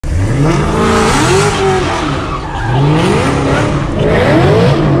This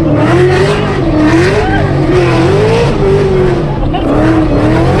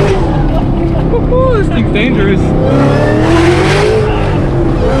thing's dangerous. This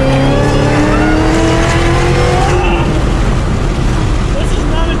is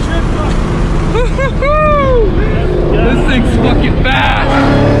not a trip car. This thing's fucking fast.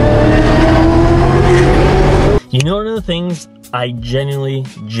 You know, one of the things I genuinely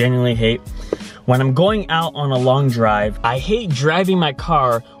hate? When I'm going out on a long drive, I hate driving my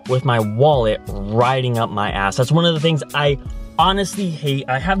car with my wallet riding up my ass. That's one of the things I honestly hate.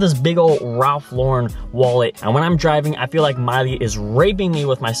 I have this big old Ralph Lauren wallet, and when I'm driving, I feel like Miley is raping me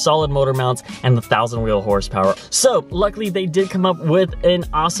with my solid motor mounts and the 1,000 wheel horsepower. So luckily they did come up with an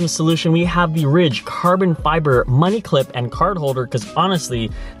awesome solution. We have the Ridge carbon fiber money clip and card holder, because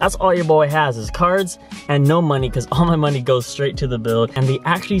honestly, that's all your boy has is cards and no money, because all my money goes straight to the build. And they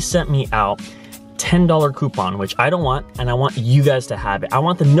actually sent me out $10 coupon, which I don't want, and I want you guys to have it. I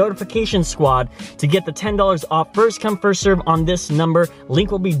want the notification squad to get the $10 off. First come, first serve on this number.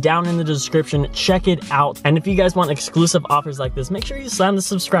 Link will be down in the description. Check it out. And if you guys want exclusive offers like this, make sure you slam the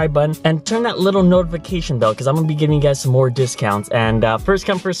subscribe button and turn that little notification bell, because I'm gonna be giving you guys some more discounts. And first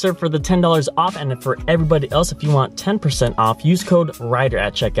come, first serve for the $10 off. And for everybody else, if you want 10% off, use code RIDER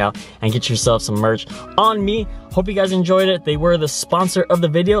at checkout and get yourself some merch on me. Hope you guys enjoyed it. They were the sponsor of the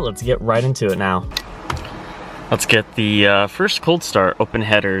video. Let's get right into it now. Let's get the first cold start open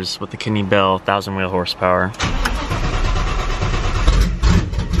headers with the Kenne Bell 1,000 wheel horsepower.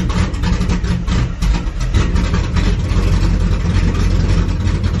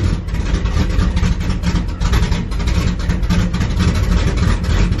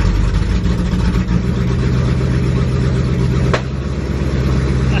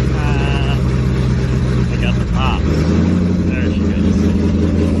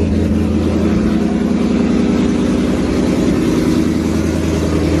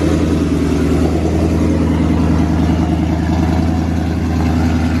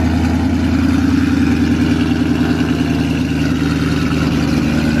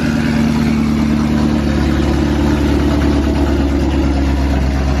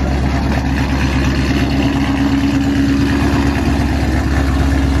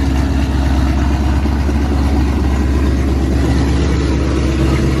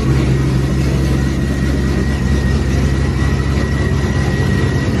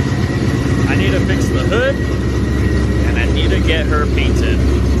 Get her painted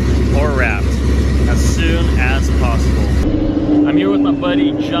or wrapped as soon as possible. I'm here with my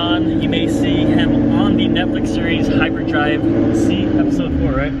buddy John. You may see him on the Netflix series Hyperdrive C, episode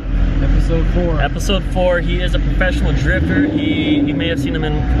 4, right? Episode 4. Episode 4. He is a professional drifter. You may have seen him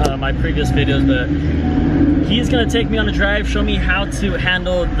in my previous videos, but he's gonna take me on a drive, show me how to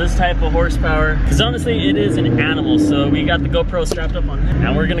handle this type of horsepower. Because honestly, it is an animal. So we got the GoPro strapped up on him,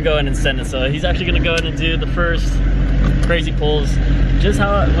 and we're gonna go ahead and send it. So he's actually gonna go ahead and do the first crazy pulls, just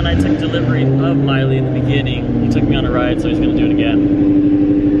how when I took delivery of Miley in the beginning. He took me on a ride, so he's gonna do it again.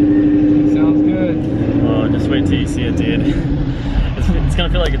 Sounds good. Oh, just wait till you see it, dude. It's gonna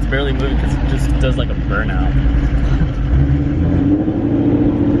feel like it's barely moving because it just does like a burnout.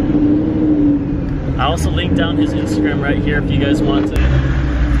 I also linked down his Instagram right here if you guys want to.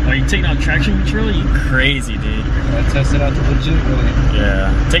 Are you taking off traction control? You crazy, dude. I tested out the legit really.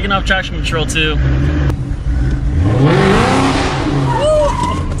 Yeah, taking off traction control too.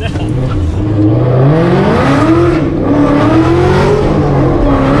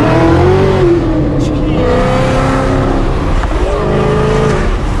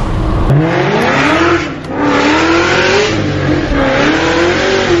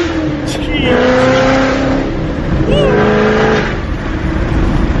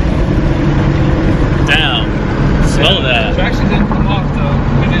 Traction didn't come off though.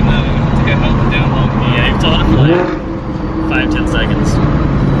 We didn't know to get held it down long. Yeah, you've told it for like 5-10 seconds.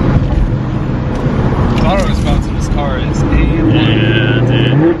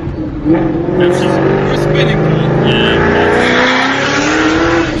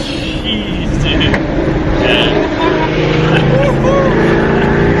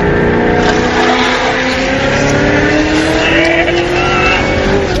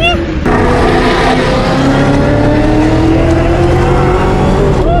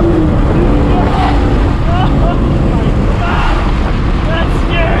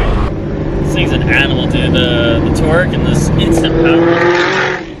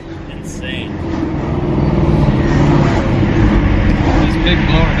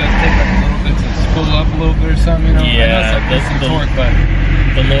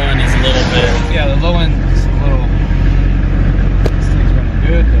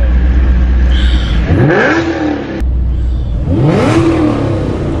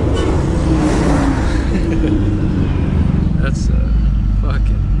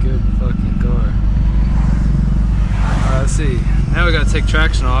 gotta take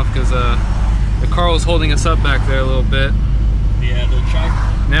traction off because the car was holding us up back there a little bit. Yeah, the track.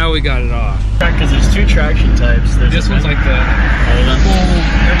 Now we got it off. Because there's two traction types. There's this one's like the full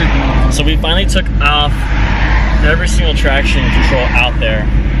everything. So we finally took off every single traction control out there.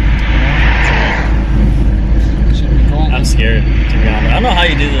 I'm scared, to be honest. I don't know how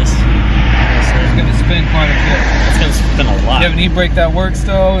you do this. It's gonna spin quite a bit. It's gonna spin a lot. You have an e-brake that works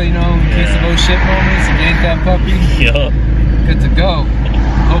though, you know, in case of those shit moments, you yank that puppy. Yup. Good to go.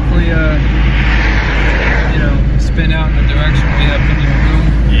 Hopefully, you know, spin out in the direction we have plenty of room.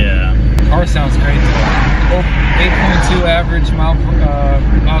 Yeah. Car sounds great too. 8.2 average miles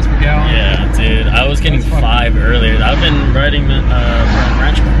per gallon. Yeah, dude. I was getting 5 earlier. I've been riding from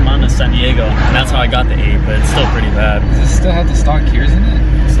Rancho Cucamonga to San Diego, and that's how I got the 8, but it's still pretty bad. Does it still have the stock gears in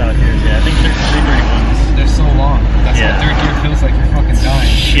it? Stock gears, yeah. I think they're 331s. They're so long. That's why third gear feels like you're fucking dying.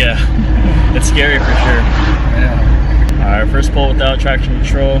 Yeah. It's scary for sure. Yeah. Alright, first pull without traction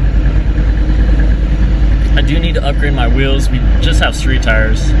control. I do need to upgrade my wheels. We just have street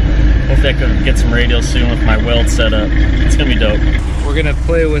tires. Hopefully I could get some radials soon with my weld setup. It's gonna be dope. We're gonna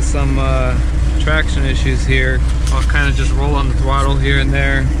play with some traction issues here. I'll kind of just roll on the throttle here and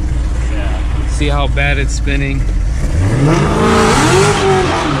there. Yeah. See how bad it's spinning.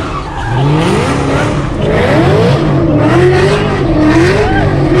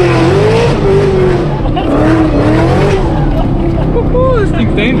 This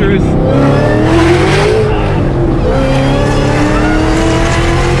thing's dangerous.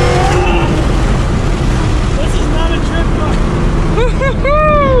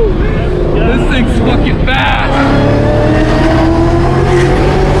 This thing's fucking fast!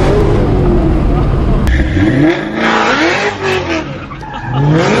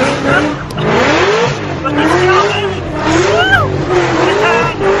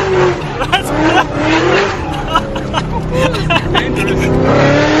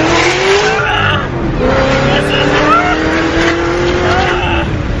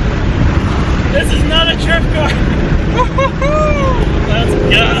 This is not a drift car! Let's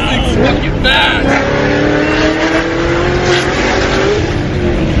go! This thing's fucking fast!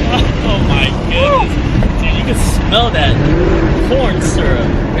 Oh my goodness. Dude, you can smell that corn syrup.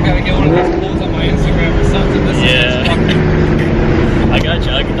 I gotta get one of those polls on my Instagram or something. This Yeah. I got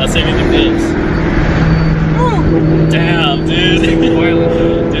you. I'll send you the clips. Damn, dude.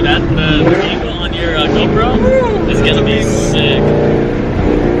 Dude, that the angle on your GoPro is gonna be sick.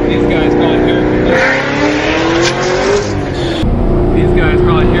 These guys probably hear from us. These guys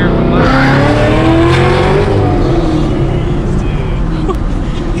probably hear from us.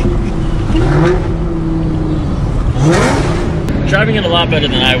 Driving it a lot better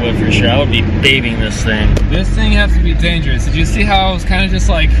than I would for sure. I would be babying this thing. This thing has to be dangerous. Did you see how I was kind of just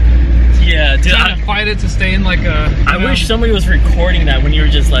like Yeah, dude. trying to fight it to stay in like a. I wish somebody was recording that when you were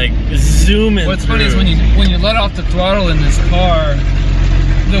just like zooming. What's funny is when you let off the throttle in this car,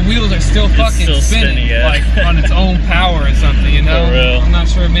 the wheels are still fucking spinning, yeah. like on its own power or something, you know? For real. I'm not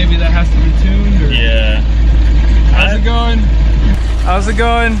sure, maybe that has to be tuned or... Yeah. How's it going? How's it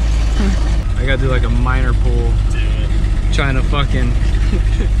going? I gotta do like a minor pull. Dude. Trying to fucking...